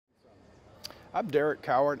I'm Derick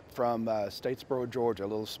Cowart from Statesboro, Georgia, a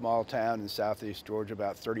little small town in southeast Georgia,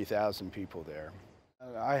 about 30,000 people there.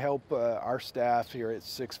 I help our staff here at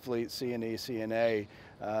 6th Fleet CNE-CNA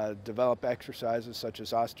develop exercises such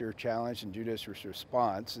as austere challenge and judicious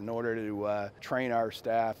response in order to train our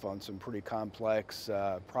staff on some pretty complex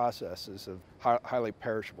processes of highly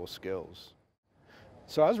perishable skills.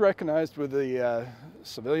 So I was recognized with the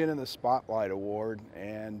Civilian in the Spotlight Award,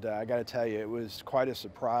 and I got to tell you, it was quite a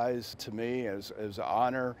surprise to me as an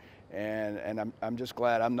honor, and I'm just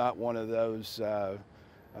glad I'm not one of those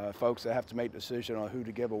folks that have to make a decision on who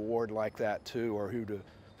to give an award like that to or who to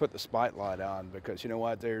put the spotlight on, because you know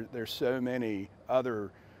what, there's so many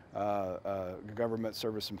other government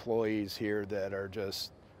service employees here that are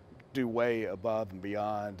just do way above and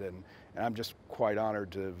beyond, and I'm just quite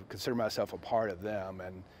honored to consider myself a part of them,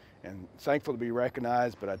 and thankful to be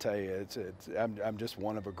recognized. But I tell you, I'm just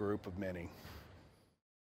one of a group of many.